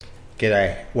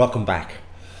G'day, welcome back.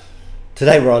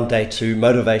 Today we're on day 2,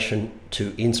 motivation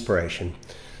to inspiration.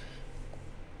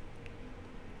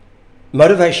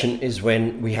 Motivation is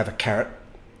when we have a carrot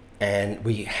and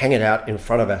we hang it out in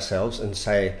front of ourselves and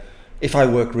say, if I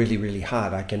work really, really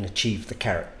hard, I can achieve the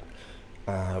carrot.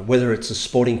 Whether it's a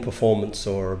sporting performance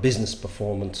or a business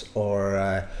performance or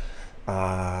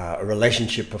a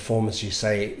relationship performance, you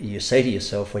say to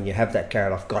yourself when you have that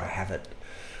carrot, I've got to have it.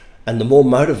 And the more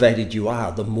motivated you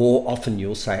are, the more often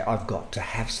you'll say, I've got to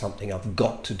have something, I've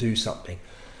got to do something.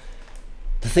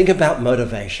 The thing about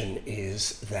motivation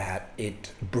is that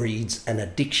it breeds an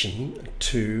addiction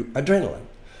to adrenaline,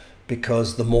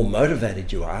 because the more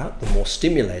motivated you are, the more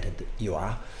stimulated you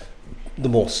are. The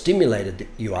more stimulated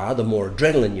you are, the more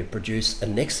adrenaline you produce,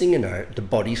 and next thing you know, the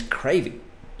body's craving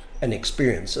an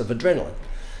experience of adrenaline.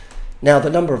 Now,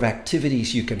 the number of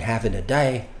activities you can have in a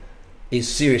day is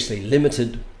seriously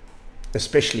limited,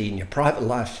 especially in your private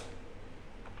life,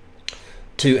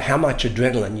 to how much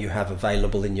adrenaline you have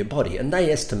available in your body. And they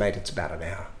estimate it's about an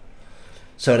hour.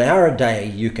 So an hour a day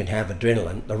you can have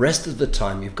adrenaline. The rest of the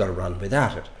time you've got to run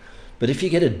without it. But if you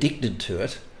get addicted to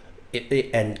it,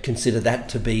 and consider that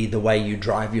to be the way you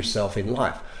drive yourself in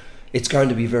life, it's going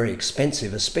to be very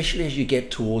expensive, especially as you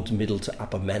get towards middle to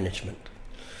upper management.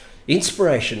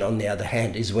 Inspiration, on the other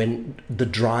hand, is when the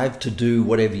drive to do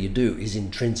whatever you do is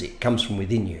intrinsic, comes from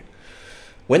within you.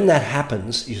 When that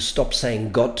happens, you stop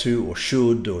saying got to or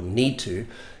should or need to.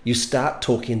 You start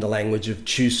talking the language of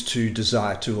choose to,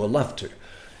 desire to, or love to.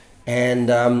 And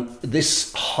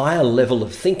this higher level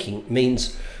of thinking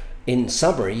means, in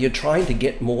summary, you're trying to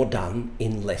get more done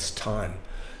in less time.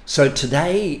 So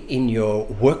today in your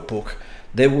workbook,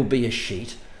 there will be a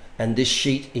sheet, and this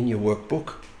sheet in your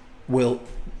workbook will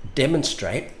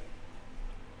demonstrate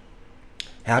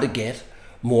how to get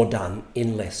more done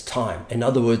in less time. In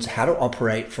other words, how to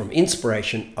operate from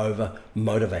inspiration over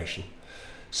motivation.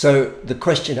 So the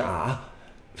question are,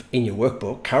 in your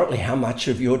workbook, currently how much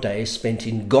of your day is spent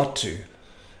in got to,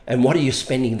 and what are you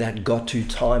spending that got to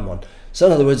time on? So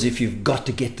in other words, if you've got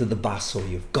to get to the bus, or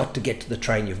you've got to get to the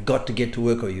train, you've got to get to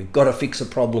work, or you've got to fix a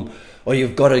problem, or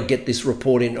you've got to get this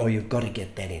report in, or you've got to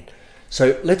get that in.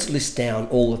 So let's list down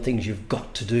all the things you've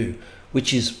got to do,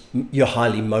 which is you're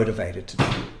highly motivated to do.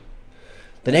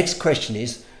 The next question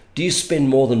is, do you spend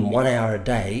more than 1 hour a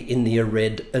day in the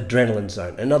red adrenaline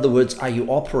zone? In other words, are you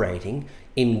operating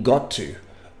in got to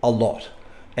a lot?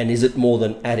 And is it more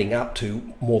than adding up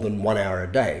to more than 1 hour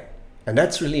a day? And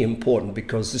that's really important,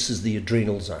 because this is the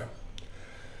adrenal zone.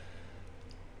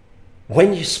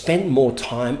 When you spend more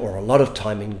time or a lot of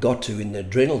time in got to in the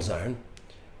adrenal zone,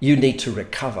 you need to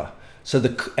recover.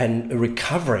 And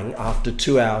recovering after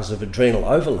 2 hours of adrenal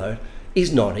overload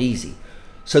is not easy.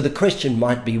 So the question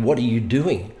might be, what are you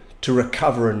doing to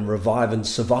recover and revive and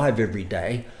survive every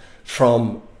day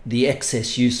from the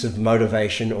excess use of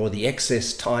motivation or the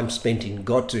excess time spent in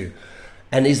got to?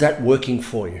 And is that working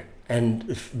for you? And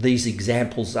if these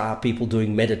examples are people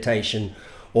doing meditation,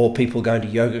 or people going to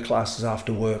yoga classes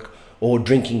after work, or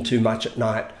drinking too much at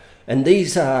night. And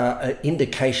these are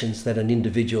indications that an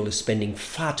individual is spending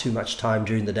far too much time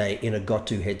during the day in a got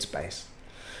to headspace.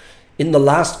 In the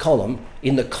last column,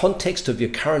 in the context of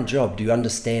your current job, do you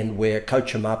understand where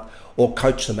coach them up or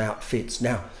coach them out fits?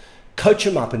 Now, coach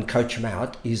them up and coach them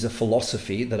out is a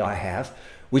philosophy that I have,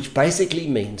 which basically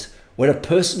means when a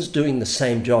person's doing the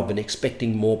same job and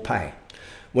expecting more pay,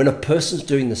 when a person's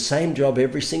doing the same job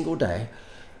every single day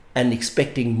and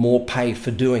expecting more pay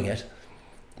for doing it,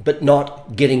 but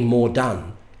not getting more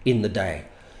done in the day,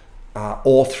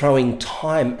 or throwing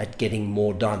time at getting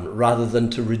more done rather than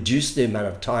to reduce the amount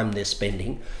of time they're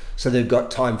spending so they've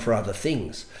got time for other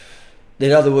things.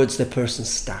 In other words, the person's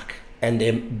stuck and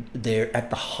they're at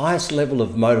the highest level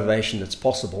of motivation that's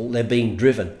possible. They're being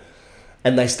driven,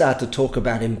 and they start to talk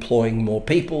about employing more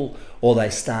people, or they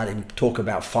start to talk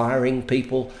about firing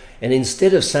people. And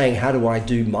instead of saying, how do I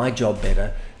do my job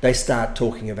better, they start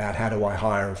talking about how do I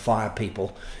hire and fire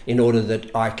people in order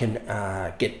that I can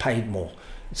get paid more.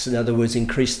 So in other words,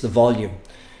 increase the volume.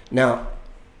 Now,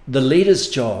 the leader's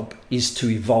job is to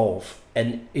evolve,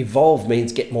 and evolve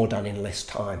means get more done in less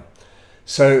time.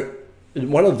 So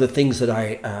one of the things that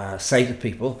I say to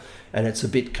people, and it's a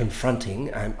bit confronting,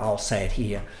 and I'll say it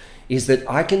here, is that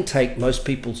I can take most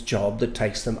people's job that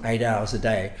takes them 8 hours a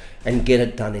day and get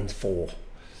it done in 4.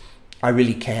 I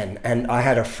really can. And I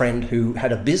had a friend who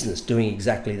had a business doing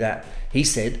exactly that. He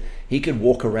said he could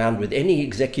walk around with any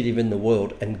executive in the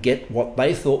world and get what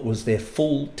they thought was their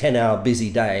full 10-hour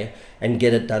busy day and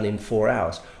get it done in 4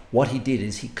 hours. What he did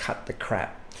is he cut the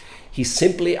crap. He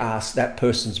simply asked that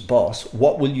person's boss,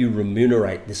 what will you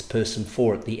remunerate this person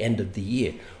for at the end of the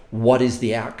year? What is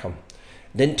the outcome?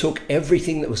 then took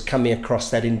everything that was coming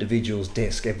across that individual's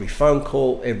desk, every phone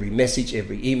call, every message,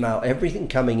 every email, everything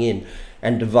coming in,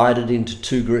 and divided into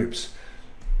two groups.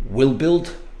 Will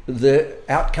build the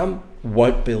outcome,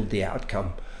 won't build the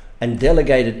outcome, and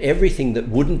delegated everything that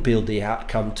wouldn't build the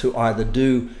outcome to either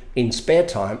do in spare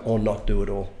time or not do at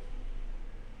all.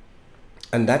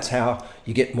 And that's how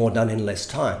you get more done in less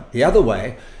time. The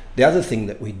other thing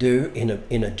that we do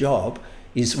in a job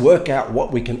is work out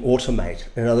what we can automate.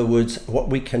 In other words, what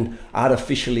we can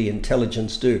artificially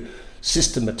intelligence do.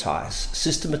 Systematize.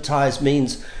 Systematize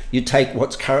means you take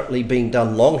what's currently being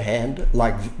done longhand,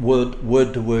 like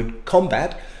word-to-word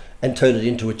combat, and turn it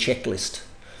into a checklist.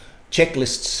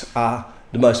 Checklists are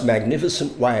the most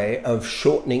magnificent way of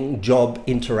shortening job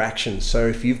interactions. So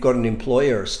if you've got an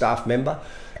employee or a staff member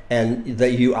and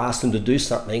that you ask them to do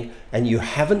something and you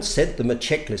haven't sent them a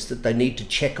checklist that they need to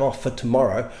check off for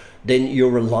tomorrow, then you're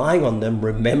relying on them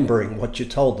remembering what you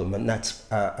told them, and that's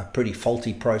a pretty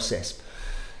faulty process.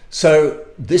 So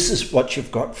this is what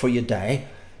you've got for your day.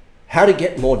 How to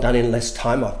get more done in less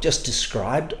time I've just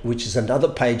described, which is another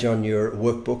page on your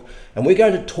workbook, and we're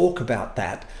going to talk about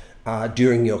that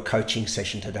during your coaching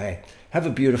session today. Have a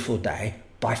beautiful day.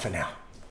 Bye for now.